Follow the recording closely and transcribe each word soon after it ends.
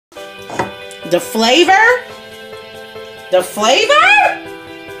The flavor? The flavor?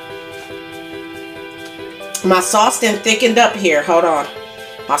 My sauce done thickened up here. Hold on.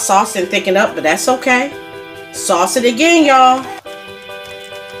 My sauce done thickened up, but that's okay. Sauce it again, y'all.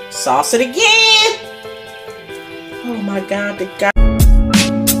 Sauce it again. Oh my God, the guy.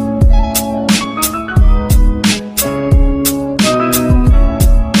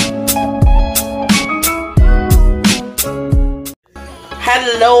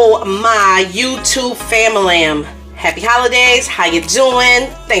 Hello, my YouTube family. Happy holidays. How you doing?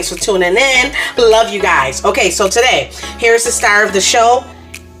 Thanks for tuning in. Love you guys. Okay, so today, here's the star of the show.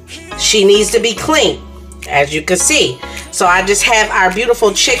 She needs to be clean, as you can see. So I just have our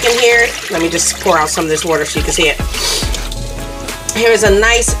beautiful chicken here. Let me just pour out some of this water so you can see it. Here's a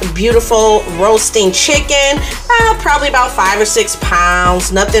nice, beautiful roasting chicken. Probably about 5 or 6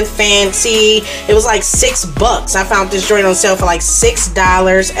 pounds. Nothing fancy. It was like $6. I found this joint on sale for like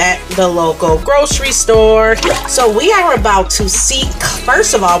 $6 at the local grocery store. So we are about to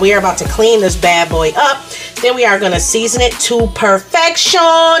first of all, we are about to clean this bad boy up. Then we are going to season it to perfection.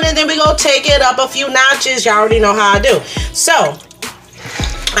 And then we're going to take it up a few notches. Y'all already know how I do. So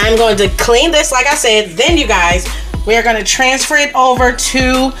I'm going to clean this, like I said. Then you guys, we are going to transfer it over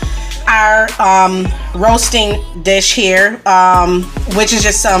to our roasting dish here, which is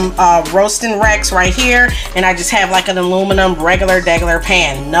just some roasting Rex right here. And I just have like an aluminum regular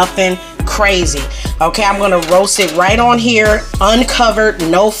pan, nothing crazy. Okay, I'm going to roast it right on here, uncovered,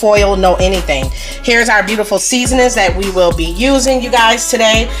 no foil, no anything. Here's our beautiful seasonings that we will be using, you guys,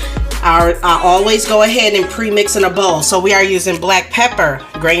 today. I always go ahead and pre-mix in a bowl. So we are using black pepper,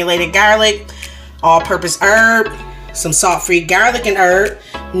 granulated garlic, all-purpose herb, some salt-free garlic and herb,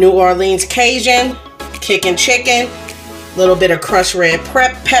 New Orleans Cajun, kicking chicken, a little bit of crushed red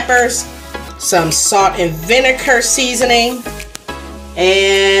peppers, some salt and vinegar seasoning,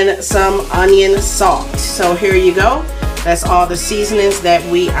 and some onion salt. So here you go. That's all the seasonings that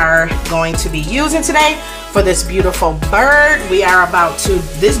we are going to be using today for this beautiful bird. We are about to,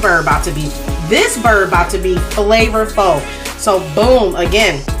 this bird about to be flavorful. So boom,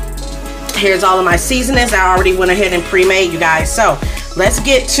 again, here's all of my seasonings. I already went ahead and pre-made, you guys. So let's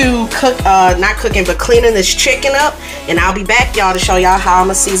get to not cooking, but cleaning this chicken up. And I'll be back, y'all, to show y'all how I'm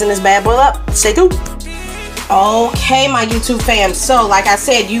gonna season this bad boy up. Stay tuned. Okay, my YouTube fam. So like I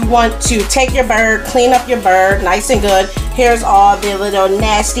said, you want to take your bird, clean up your bird, nice and good. Here's all the little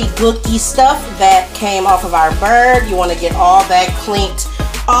nasty, gooky stuff that came off of our bird. You want to get all that cleaned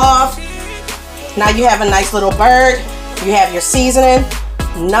off. Now you have a nice little bird. You have your seasoning.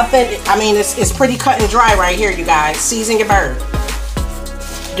 Nothing, I mean, it's pretty cut and dry right here, you guys. Season your bird.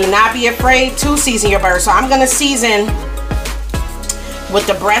 Do not be afraid to season your bird. So I'm going to season with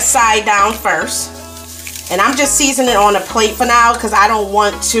the breast side down first. And I'm just seasoning on a plate for now because I don't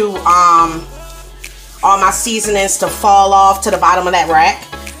want to, all my seasonings to fall off to the bottom of that rack.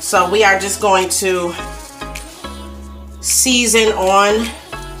 So we are just going to season on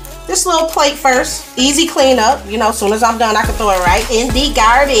this little plate first. Easy cleanup. You know, as soon as I'm done, I can throw it right in the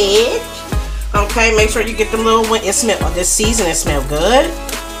garbage. Okay, make sure you get the little one. This seasoning smell good.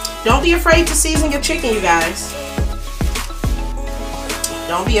 Don't be afraid to season your chicken, you guys.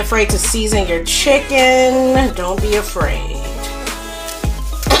 Don't be afraid to season your chicken. Don't be afraid.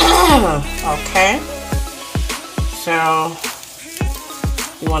 Okay. So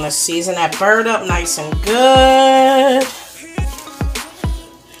you want to season that bird up nice and good.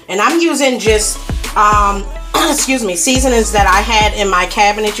 And I'm using just, excuse me, seasonings that I had in my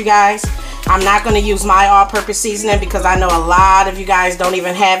cabinet, you guys. I'm not going to use my all-purpose seasoning because I know a lot of you guys don't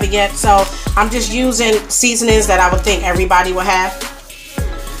even have it yet. So I'm just using seasonings that I would think everybody will have.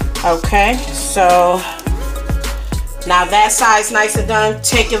 Okay, so now that side's nice and done.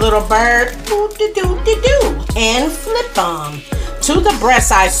 Take your little bird and flip them to the breast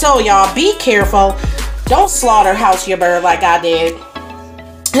side. So y'all, be careful. Don't slaughterhouse your bird like I did.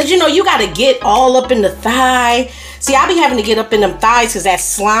 Because, you know, you got to get all up in the thigh. See, I be having to get up in them thighs because that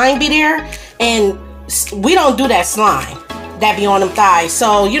slime be there. And we don't do that slime that be on them thighs.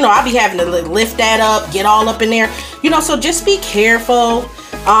 So, you know, I be having to lift that up, get all up in there. You know, so just be careful.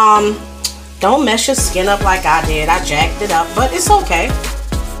 Don't mess your skin up like I did. I jacked it up. But it's okay.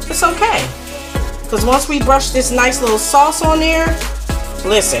 It's okay. Because once we brush this nice little sauce on there,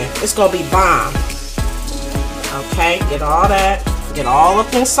 listen, it's going to be bomb. Okay, get all that. Get all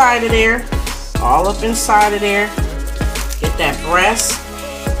up inside of there. All up inside of there. Get that breast.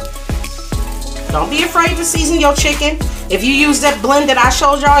 Don't be afraid to season your chicken. If you use that blend that I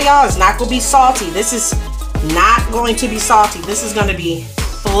showed y'all, it's not going to be salty. This is not going to be salty. This is going to be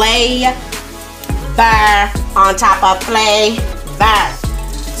flavor on top of flavor.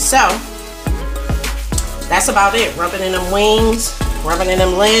 So, That's about it. Rubbing in them wings, rubbing in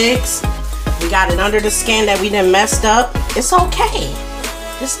them legs. We got it under the skin that we done messed up. It's okay.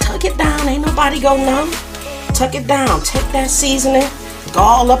 Just tuck it down. Ain't nobody gonna know. Tuck it down. Take that seasoning. Go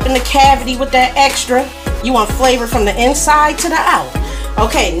all up in the cavity with that extra. You want flavor from the inside to the out.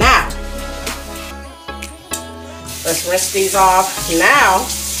 Okay, now let's rinse these off. Now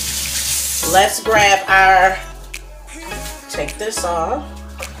let's grab our, take this off.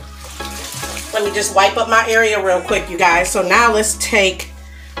 Let me just wipe up my area real quick, you guys. So now let's take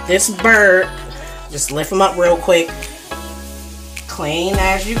this bird, just lift them up real quick. Clean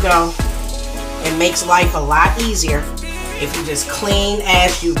as you go. It makes life a lot easier if you just clean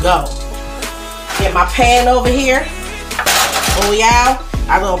as you go. Get my pan over here. Oh yeah,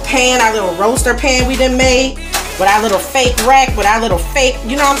 our little pan, our little roaster pan we done made with our little fake rack, with our little fake,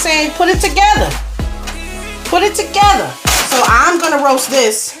 you know what I'm saying? Put it together. Put it together. So I'm gonna roast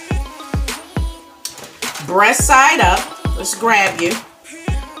this breast side up. Let's grab you.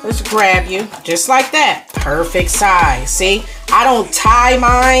 Let's grab you. Just like that. Perfect size. See? I don't tie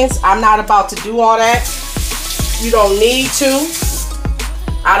mines. I'm not about to do all that. You don't need to.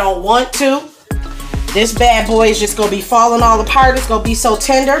 I don't want to. This bad boy is just gonna be falling all apart. It's gonna be so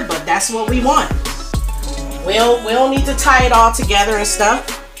tender, but that's what we want. We don't need to tie it all together and stuff.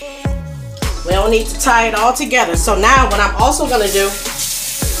 We don't need to tie it all together. So now what I'm also gonna do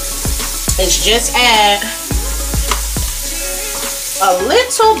is just add a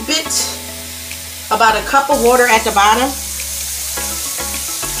little bit, about a cup of water at the bottom.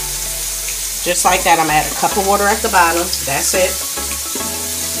 Just like that, I'm gonna add a cup of water at the bottom. That's it.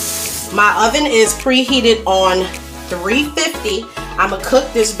 My oven is preheated on 350. I'm gonna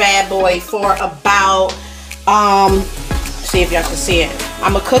cook this bad boy for about, see if y'all can see it.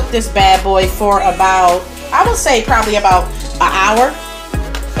 I'm gonna cook this bad boy for about, I would say probably about an hour.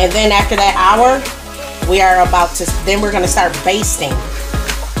 And then after that hour, we are about to, then we're gonna start basting.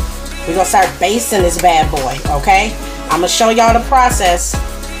 We're gonna start basting this bad boy, okay? I'm gonna show y'all the process.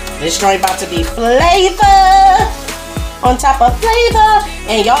 This joint about to be flavor on top of flavor.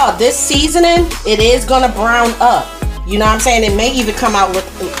 And y'all, this seasoning, it is gonna brown up. You know what I'm saying? It may even come out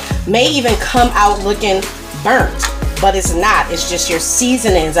looking burnt, but it's not. It's just your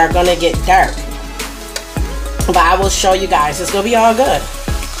seasonings are gonna get dark. But I will show you guys. It's gonna be all good.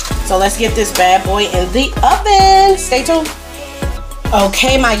 So let's get this bad boy in the oven. Stay tuned.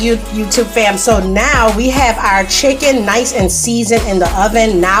 Okay, my YouTube fam, so now we have our chicken nice and seasoned in the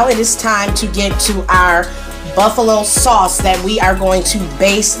oven. Now it is time to get to our buffalo sauce that we are going to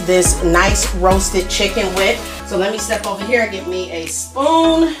base this nice roasted chicken with. So let me step over here and get me a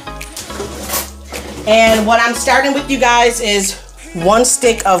spoon. And what I'm starting with, you guys, is 1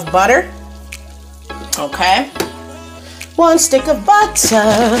 stick of butter. Okay. 1 stick of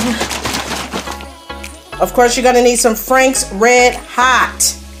butter. Of course, you're gonna need some Frank's Red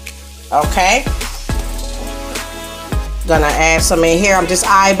Hot. Okay. Gonna add some in here. I'm just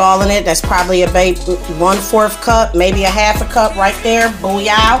eyeballing it. That's probably about 1/4 cup, maybe a 1/2 cup right there.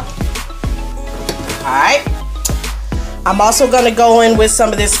 Booyah. Alright. I'm also gonna go in with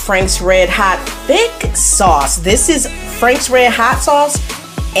some of this Frank's Red Hot thick sauce. This is Frank's Red Hot sauce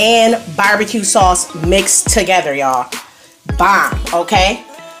and barbecue sauce mixed together, y'all. Bomb, okay?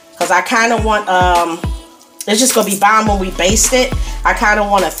 Because I kind of want, it's just going to be bomb when we baste it. I kind of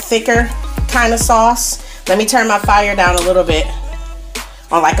want a thicker kind of sauce. Let me turn my fire down a little bit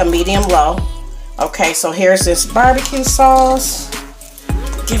on like a medium low. Okay, so here's this barbecue sauce.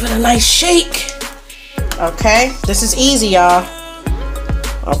 Give it a nice shake. Okay, this is easy, y'all.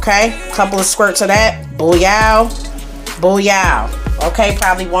 Okay, a couple of squirts of that. Booyah. Booyah. Okay,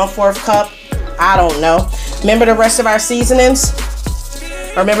 probably 1/4 cup. I don't know. Remember the rest of our seasonings?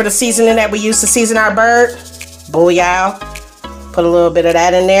 Remember the seasoning that we used to season our bird? Booyah. Put a little bit of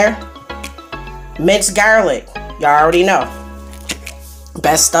that in there. Minced garlic. Y'all already know.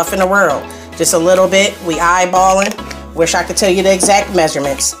 Best stuff in the world. Just a little bit. We eyeballing. Wish I could tell you the exact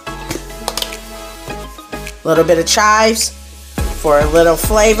measurements. A little bit of chives for a little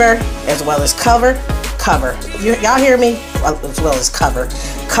flavor, as well as cover. Y'all hear me? As well as cover.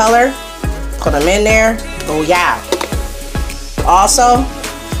 Color. Put them in there. Booyah. Also,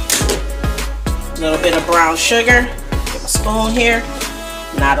 a little bit of brown sugar. Get my spoon here.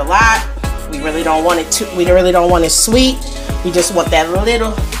 Not a lot. We really don't want it sweet. We just want that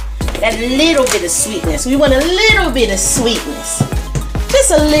little bit of sweetness. We want a little bit of sweetness.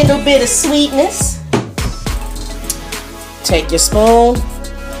 Just a little bit of sweetness. Take your spoon.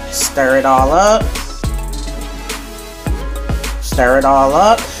 Stir it all up. Stir it all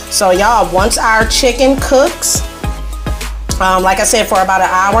up. So y'all, once our chicken cooks, Like I said, for about an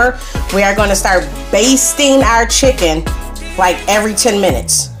hour. We are going to start basting our chicken like every 10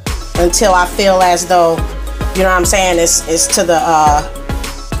 minutes until I feel as though, you know what I'm saying, it's to the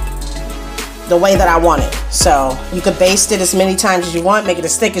way that I want it. So you could baste it as many times as you want, make it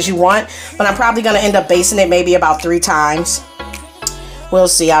as thick as you want, but I'm probably going to end up basting it maybe about 3 times. We'll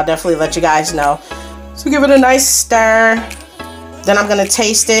see. I'll definitely let you guys know. So give it a nice stir. Then I'm going to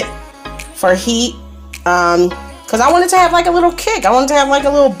taste it for heat. Because I wanted to have like a little kick. I wanted to have like a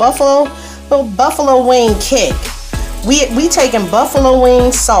little buffalo wing kick. We taking buffalo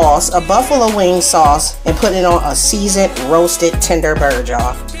wing sauce, a buffalo wing sauce, and putting it on a seasoned, roasted, tender bird,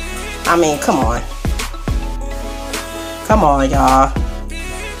 y'all. I mean, come on. Come on, y'all.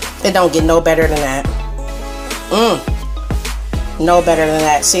 It don't get no better than that. No better than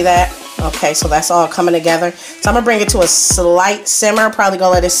that. See that? Okay, so that's all coming together. So I'm gonna bring it to a slight simmer. Probably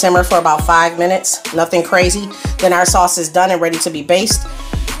gonna let it simmer for about 5 minutes. Nothing crazy. Then our sauce is done and ready to be based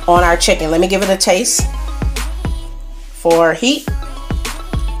on our chicken. Let me give it a taste for heat.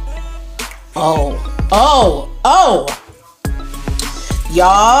 Oh.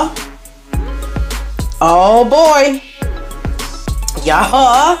 Y'all. Oh boy.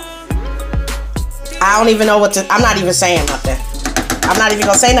 Y'all. I don't even know what to, I'm not even saying nothing. I'm not even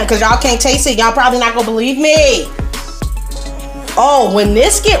gonna say nothing because y'all can't taste it. Y'all probably not gonna believe me. Oh, when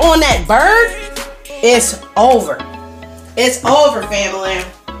this get on that bird, it's over. It's over, family.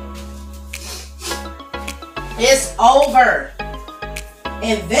 It's over.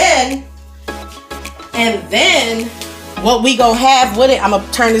 And then what we gonna have with it, I'm gonna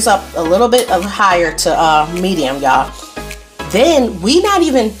turn this up a little bit of higher to medium, y'all. Then we not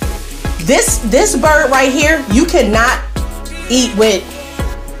even, this bird right here, you cannot eat with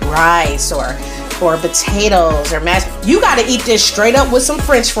rice or potatoes or mashed. You got to eat this straight up with some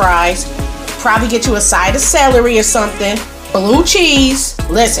French fries. Probably get you a side of celery or something. Blue cheese.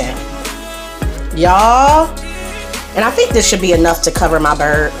 Listen, y'all. And I think this should be enough to cover my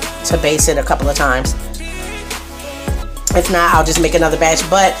bird to baste it a couple of times. If not, I'll just make another batch.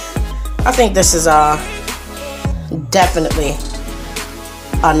 But I think this is definitely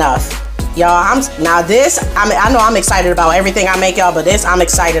enough. Y'all, I know I'm excited about everything I make, y'all, but this I'm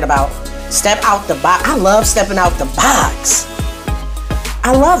excited about. Step out the box. I love stepping out the box.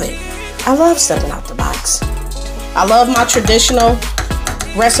 I love it. I love stepping out the box. I love my traditional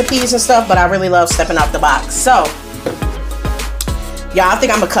recipes and stuff, but I really love stepping out the box. So, y'all, I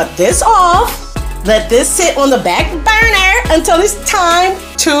think I'm gonna cut this off. Let this sit on the back burner until it's time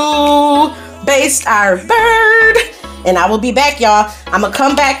to baste our bird. And I will be back, y'all. I'm gonna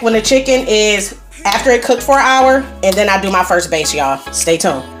come back when the chicken is after it cooked for an hour, and then I do my first base, y'all. Stay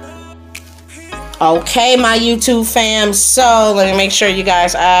tuned. Okay, my YouTube fam. So let me make sure you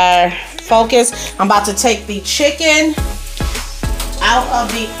guys are focused. I'm about to take the chicken out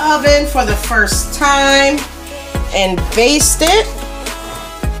of the oven for the first time and baste it.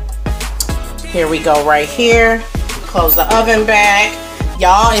 Here we go, right here. Close the oven back.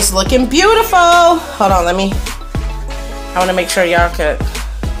 Y'all, it's looking beautiful. Hold on, I want to make sure y'all could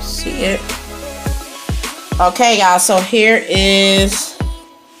see it. Okay, y'all, so here is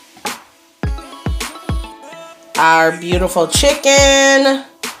our beautiful chicken.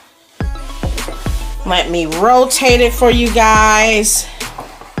 Let me rotate it for you guys.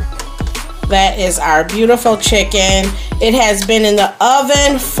 That is our beautiful chicken. It has been in the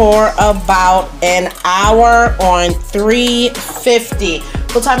oven for about an hour on 350.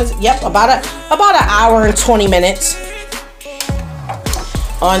 What time is it? Yep, about an hour and 20 minutes.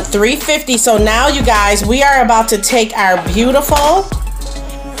 On 350. So now, you guys, we are about to take our beautiful,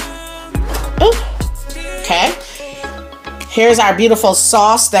 okay, here's our beautiful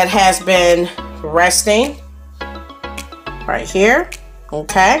sauce that has been resting right here.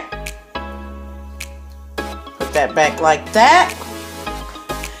 Okay, put that back like that.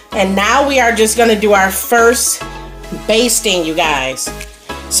 And now we are just gonna do our first basting, you guys.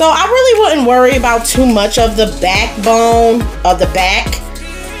 So I really wouldn't worry about too much of the backbone of the back.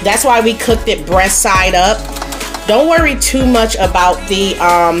 That's why we cooked it breast side up. Don't worry too much about the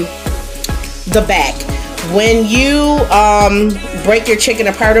back. When you break your chicken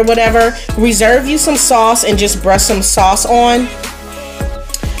apart or whatever, reserve you some sauce and just brush some sauce on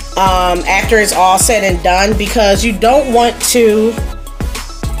after it's all said and done, because you don't want to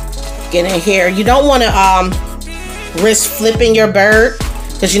get in here. You don't want to risk flipping your bird,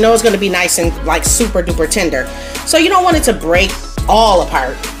 because you know it's going to be nice and like super duper tender. So you don't want it to break all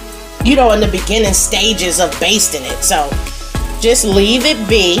apart, you know, in the beginning stages of basting it. So just leave it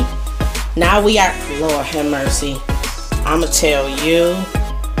be. Now we are, Lord have mercy, I'ma tell you,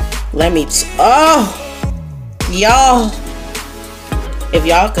 oh y'all, If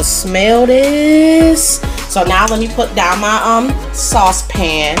y'all could smell this. So now let me put down my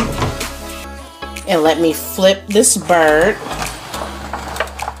saucepan and let me flip this bird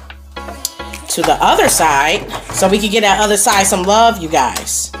to the other side so we can get that other side some love, you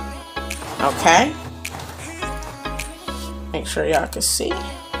guys. Okay. Make sure y'all can see.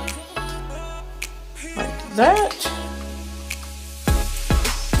 Like that.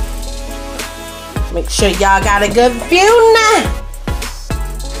 Make sure y'all got a good view now.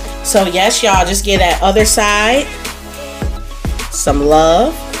 So yes, y'all, just get that other side some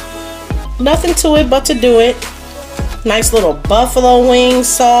love. Nothing to it but to do it. Nice little buffalo wing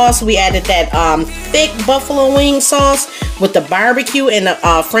sauce. We added that thick buffalo wing sauce with the barbecue and the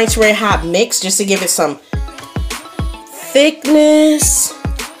Frank's Red Hot mix just to give it some thickness.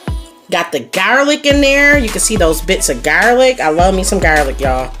 Got the garlic in there. You can see those bits of garlic. I love me some garlic,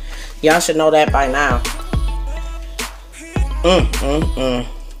 y'all. Y'all should know that by now.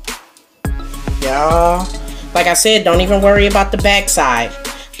 Y'all, like I said, don't even worry about the backside.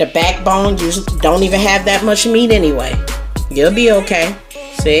 The backbone usually don't even have that much meat anyway. You'll be okay.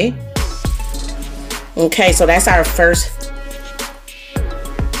 See? Okay, so that's our first.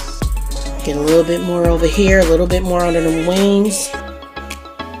 Get a little bit more over here, a little bit more under the wings.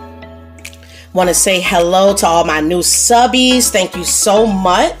 Want to say hello to all my new subbies. Thank you so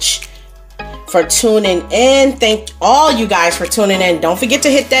much for tuning in. Thank all you guys for tuning in. Don't forget to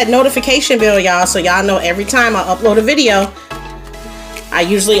hit that notification bell, y'all, so y'all know every time I upload a video. I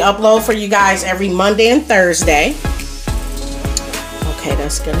usually upload for you guys every Monday and Thursday. Okay,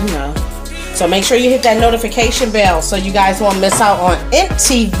 that's good enough. So make sure you hit that notification bell so you guys won't miss out on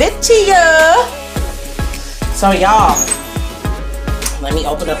empty video. So y'all, let me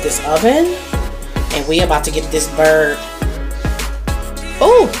open up this oven and we about to get this bird.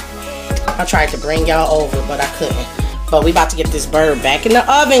 Ooh, I tried to bring y'all over, but I couldn't. But we about to get this bird back in the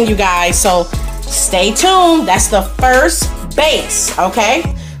oven, you guys. So stay tuned. That's the first base, okay?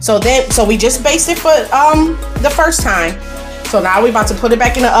 So we just based it for the first time. So now we about to put it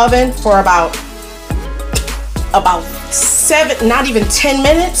back in the oven for about 7, not even 10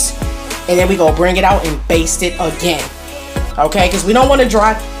 minutes, and then we gonna bring it out and baste it again, okay? Because we don't want to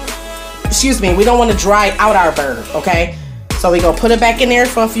dry. Excuse me, we don't want to dry out our bird, okay? So we gonna put it back in there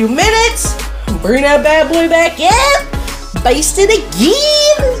for a few minutes, bring that bad boy back in, baste it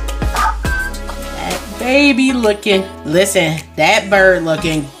again. That baby looking, listen, that bird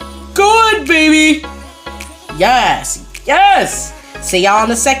looking good, baby. Yes, yes. See y'all on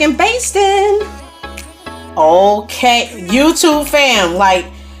the second basting. Okay, YouTube fam, like,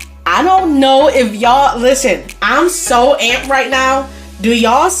 I don't know if y'all, listen, I'm so amped right now. Do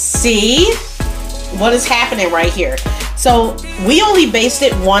y'all see what is happening right here? So we only based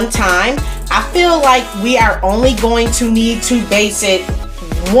it one time. I feel like we are only going to need to base it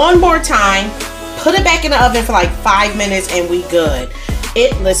one more time, put it back in the oven for like 5 minutes, and we good.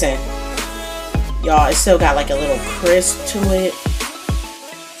 Listen, y'all, it still got like a little crisp to it.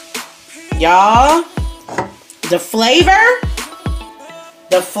 Y'all, the flavor,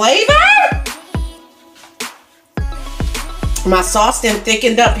 my sauce done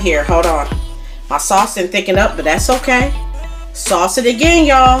thickened up here. Hold on. My sauce done thickened up, but that's okay. Sauce it again,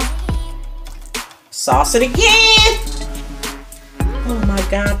 y'all. Sauce it again. Oh my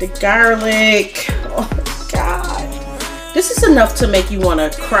God, the garlic. Oh my God. This is enough to make you want to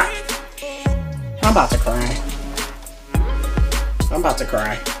cry. I'm about to cry. I'm about to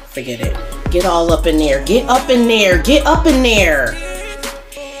cry. Forget it. Get all up in there. Get up in there. Get up in there.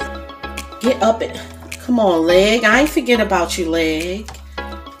 Get up in. Come on, leg. I ain't forget about you, leg.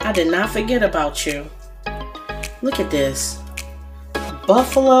 I did not forget about you. Look at this.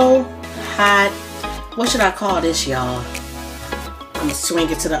 Buffalo hot. What should I call this, y'all? I'm gonna swing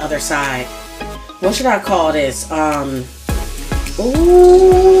it to the other side. What should I call this?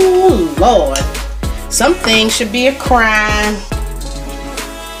 Ooh, Lord. Something should be a crime.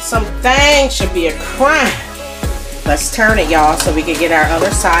 Something should be a crime. Let's turn it, y'all, so we can get our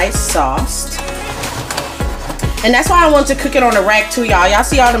other side sauced. And that's why I want to cook it on the rack too, y'all. Y'all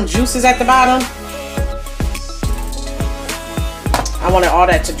see all them juices at the bottom? I wanted all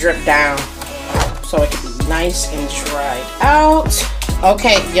that to drip down so it can be nice and dried out.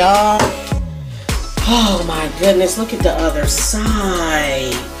 Okay, y'all. Oh my goodness, look at the other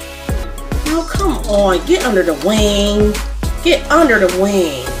side. Now come on, get under the wing. Get under the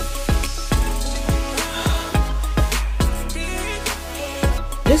wing.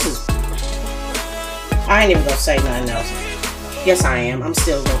 This is, I ain't even gonna say nothing else. Yes, I am. I'm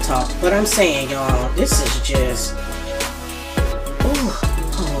still gonna talk. But I'm saying, y'all, this is just, oh,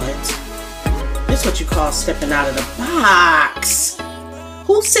 Lord. This is what you call stepping out of the box.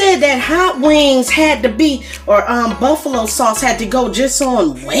 Who said that hot wings had to be, or buffalo sauce had to go just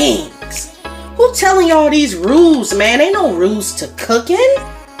on wings? Who telling y'all these rules, man? Ain't no rules to cooking.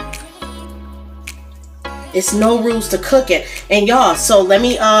 It's no rules to cooking. And y'all, so let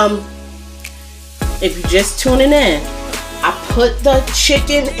me, if you're just tuning in, I put the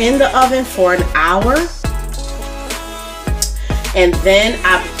chicken in the oven for an hour. And then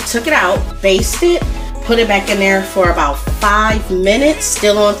I took it out, basted, put it back in there for about 5 minutes,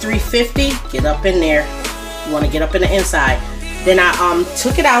 still on 350. Get up in there. You want to get up in the inside. Then I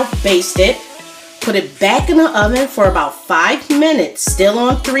took it out, basted, put it back in the oven for about 5 minutes, still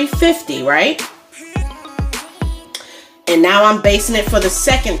on 350, right? And now I'm basting it for the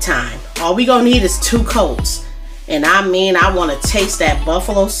second time. All we gonna need is 2 coats. And I mean, I want to taste that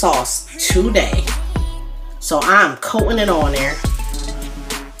buffalo sauce today. So I'm coating it on there.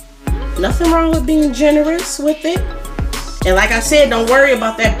 Nothing wrong with being generous with it. And like I said, don't worry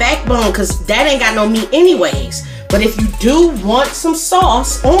about that backbone because that ain't got no meat anyways. But if you do want some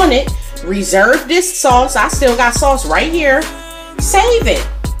sauce on it, reserve this sauce. I still got sauce right here. Save it.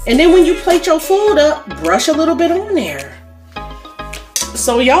 And then when you plate your food up, brush a little bit on there.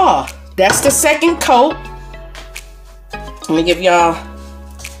 So y'all, that's the second coat. Let me give y'all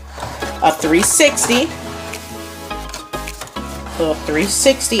a 360. Little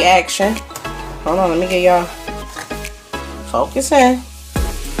 360 action. Hold on, let me get y'all. Focus in.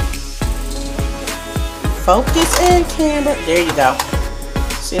 Focus in, camera. There you go.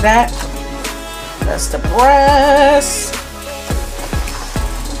 See that? That's the breast.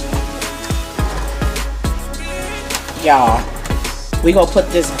 Y'all, we gonna put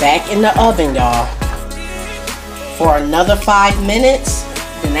this back in the oven, y'all, for another 5 minutes.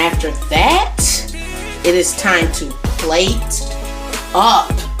 And after that, it is time to plate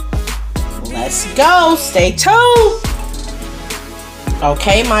up. Let's go. Stay tuned.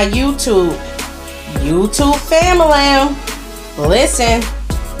 Okay, my YouTube family. Listen,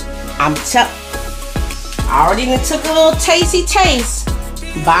 I already took a little tasty taste.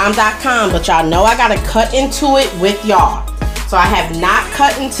 Bomb.com, but y'all know I gotta cut into it with y'all. So I have not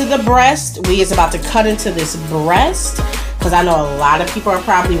cut into the breast. We is about to cut into this breast because I know a lot of people are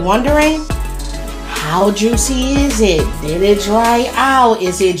probably wondering, how juicy is it? Did it dry out?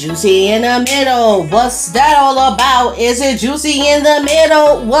 Is it juicy in the middle? What's that all about? Is it juicy in the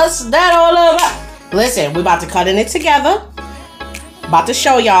middle? What's that all about? Listen, we're about to cut in it together. About to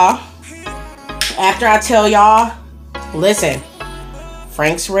show y'all. After I tell y'all, listen,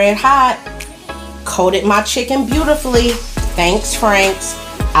 Frank's Red Hot coated my chicken beautifully. Thanks, Frank's.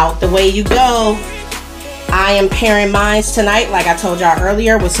 Out the way you go. I am pairing mine tonight, like I told y'all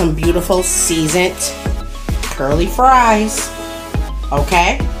earlier, with some beautiful seasoned curly fries.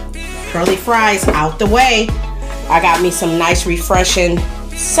 Okay? Curly fries out the way. I got me some nice refreshing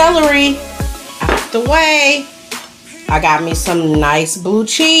celery out the way. I got me some nice blue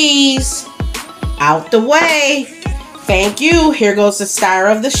cheese out the way. Thank you. Here goes the star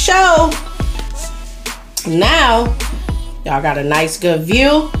of the show. Now, y'all got a nice good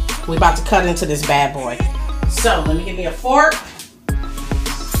view. We about to cut into this bad boy. So let me give me a fork.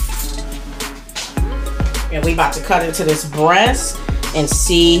 And we about to cut into this breast and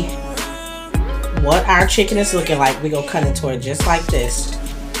see what our chicken is looking like. We gonna cut into it just like this.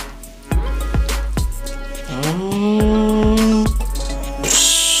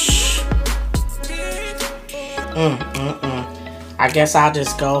 I guess I'll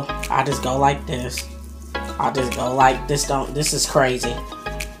just go like this. I'll just go like this. This is crazy.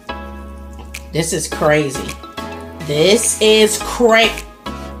 This is crazy. This is crazy.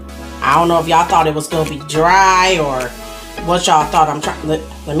 I don't know if y'all thought it was gonna be dry or what y'all thought. I'm trying.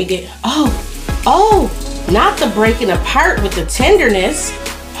 Let me get. Oh, not the breaking apart with the tenderness.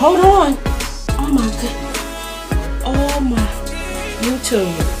 Hold on. Oh my goodness. Oh my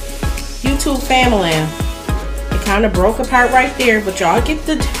YouTube family. It kind of broke apart right there, but y'all get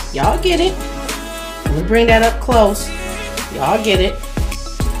it. Let me bring that up close. Y'all get it.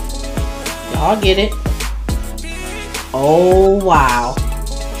 Y'all get it. Oh wow.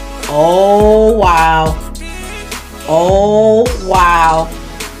 Oh wow. Oh wow.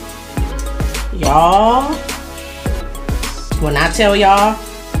 Y'all, when I tell y'all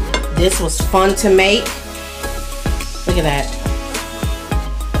this was fun to make, look at that.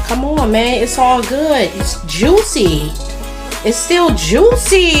 Come on, man, it's all good. It's juicy. It's still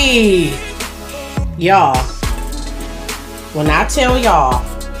juicy. Y'all, when I tell y'all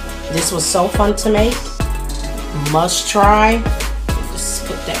this was so fun to make, must try. Just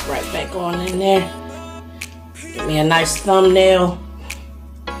put that right back on in there. Give me a nice thumbnail.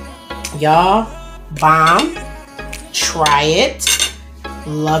 Y'all, bomb. Try it.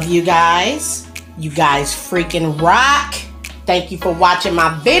 Love you guys. You guys freaking rock. Thank you for watching my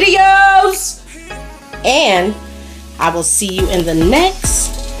videos. And I will see you in the next.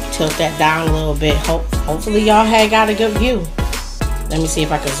 Tilt that down a little bit. Hopefully y'all had got a good view. Let me see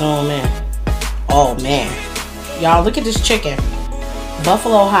if I can zoom in. Oh man. Y'all look at this chicken.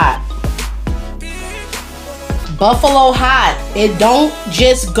 Buffalo hot. Buffalo hot. It don't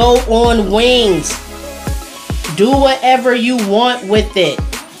just go on wings. Do whatever you want with it.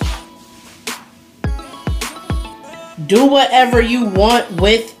 Do whatever you want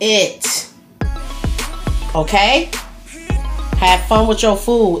with it. Okay? Have fun with your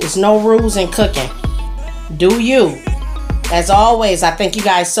food. There's no rules in cooking. Do you. As always, I thank you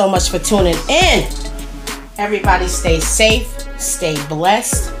guys so much for tuning in. Everybody stay safe, stay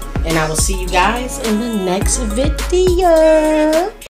blessed, and I will see you guys in the next video.